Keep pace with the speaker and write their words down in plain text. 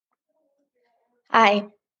Hi,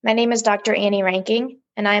 my name is Dr. Annie Ranking,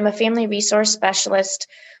 and I am a family resource specialist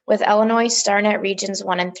with Illinois StarNet Regions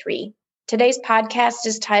 1 and 3. Today's podcast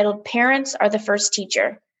is titled Parents Are the First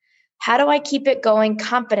Teacher. How do I keep it going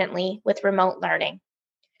competently with remote learning?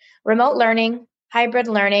 Remote learning, hybrid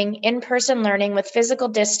learning, in-person learning with physical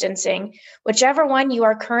distancing, whichever one you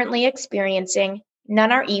are currently experiencing,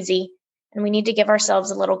 none are easy, and we need to give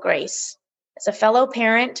ourselves a little grace. As a fellow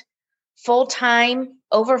parent, full-time,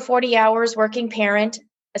 over 40 hours working parent,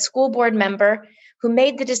 a school board member who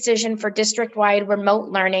made the decision for district-wide remote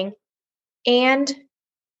learning, and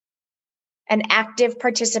an active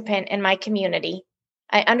participant in my community,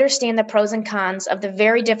 I understand the pros and cons of the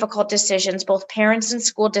very difficult decisions both parents and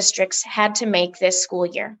school districts had to make this school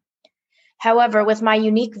year. However, with my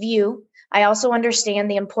unique view, I also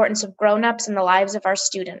understand the importance of grown-ups in the lives of our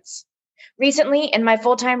students. Recently, in my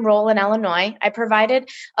full-time role in Illinois, I provided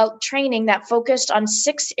a training that focused on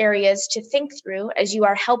 6 areas to think through as you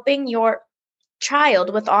are helping your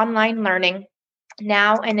child with online learning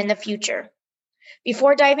now and in the future.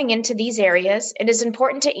 Before diving into these areas, it is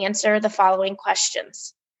important to answer the following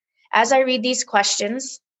questions. As I read these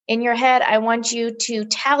questions, in your head, I want you to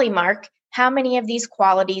tally mark how many of these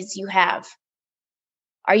qualities you have.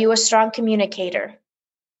 Are you a strong communicator?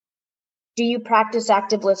 Do you practice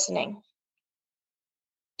active listening?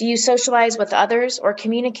 Do you socialize with others or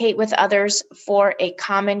communicate with others for a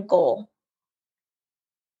common goal?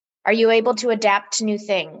 Are you able to adapt to new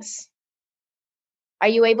things? Are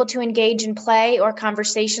you able to engage in play or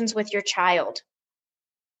conversations with your child?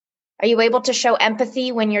 Are you able to show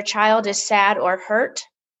empathy when your child is sad or hurt?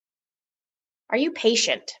 Are you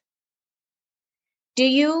patient? Do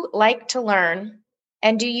you like to learn?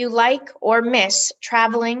 And do you like or miss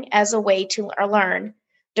traveling as a way to learn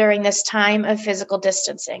during this time of physical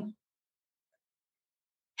distancing?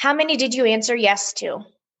 How many did you answer yes to?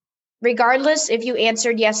 Regardless if you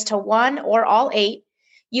answered yes to 1 or all 8,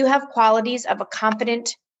 you have qualities of a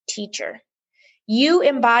competent teacher. You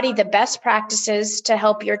embody the best practices to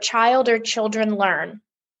help your child or children learn.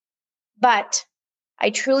 But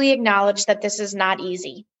I truly acknowledge that this is not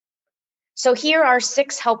easy. So here are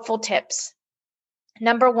 6 helpful tips.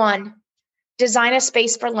 Number 1, design a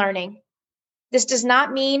space for learning. This does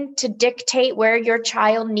not mean to dictate where your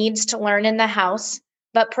child needs to learn in the house,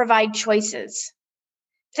 but provide choices.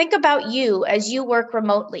 Think about you as you work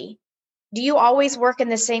remotely. Do you always work in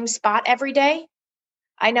the same spot every day?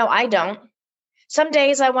 I know I don't. Some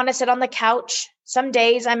days I want to sit on the couch, some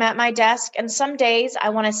days I'm at my desk, and some days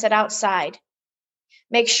I want to sit outside.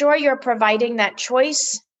 Make sure you're providing that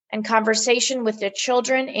choice and conversation with the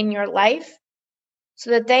children in your life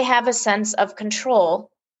so that they have a sense of control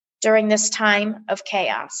during this time of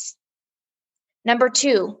chaos. Number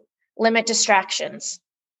 2, limit distractions.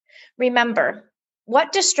 Remember,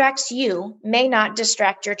 what distracts you may not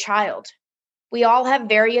distract your child. We all have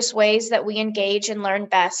various ways that we engage and learn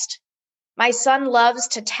best. My son loves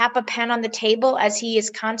to tap a pen on the table as he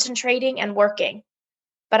is concentrating and working,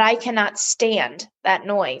 but I cannot stand that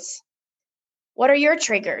noise. What are your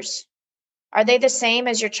triggers? Are they the same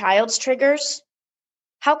as your child's triggers?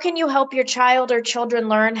 How can you help your child or children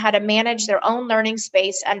learn how to manage their own learning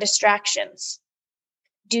space and distractions?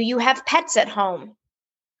 Do you have pets at home?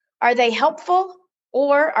 Are they helpful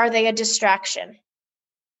or are they a distraction?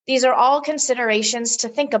 These are all considerations to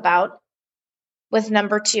think about with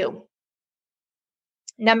number 2.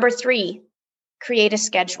 Number 3, create a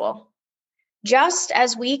schedule. Just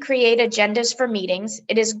as we create agendas for meetings,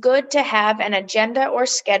 it is good to have an agenda or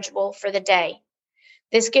schedule for the day.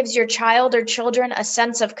 This gives your child or children a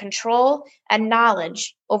sense of control and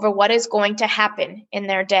knowledge over what is going to happen in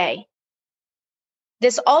their day.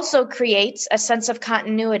 This also creates a sense of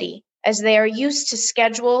continuity as they are used to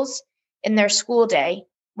schedules in their school day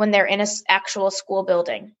when they're in an actual school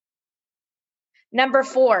building. Number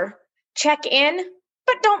 4, check in,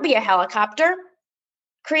 but don't be a helicopter.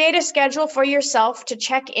 Create a schedule for yourself to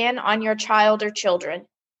check in on your child or children.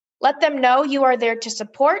 Let them know you are there to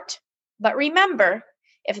support, but remember,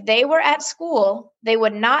 if they were at school, they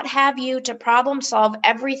would not have you to problem solve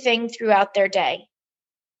everything throughout their day.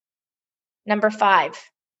 Number 5,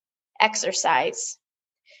 exercise.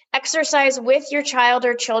 Exercise with your child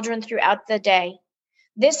or children throughout the day.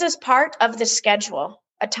 This is part of the schedule,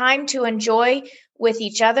 a time to enjoy with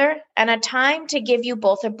each other and a time to give you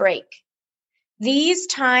both a break. These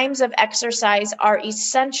times of exercise are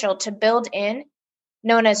essential to build in,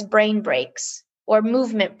 known as brain breaks or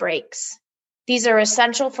movement breaks. These are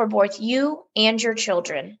essential for both you and your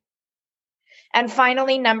children. And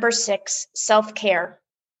finally, number 6, self-care.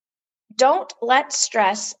 Don't let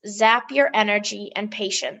stress zap your energy and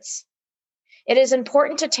patience. It is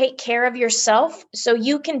important to take care of yourself so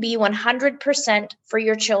you can be 100% for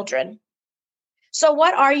your children. So,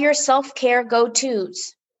 what are your self-care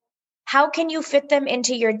go-tos? How can you fit them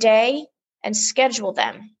into your day and schedule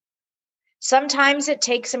them? Sometimes it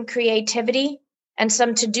takes some creativity and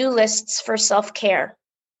some to-do lists for self-care.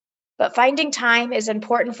 But finding time is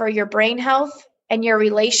important for your brain health and your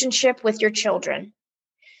relationship with your children.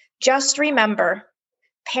 Just remember,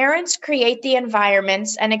 parents create the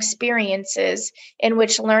environments and experiences in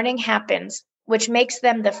which learning happens, which makes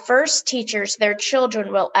them the first teachers their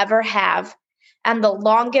children will ever have, and the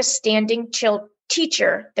longest standing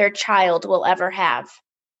teacher their child will ever have.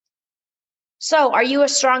 So, are you a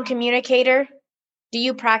strong communicator? Do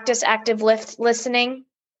you practice active listening?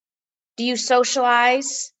 Do you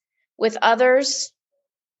socialize with others?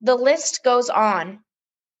 The list goes on.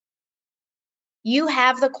 You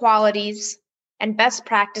have the qualities and best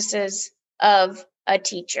practices of a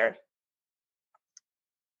teacher.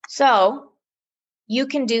 So, you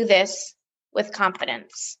can do this with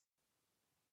confidence.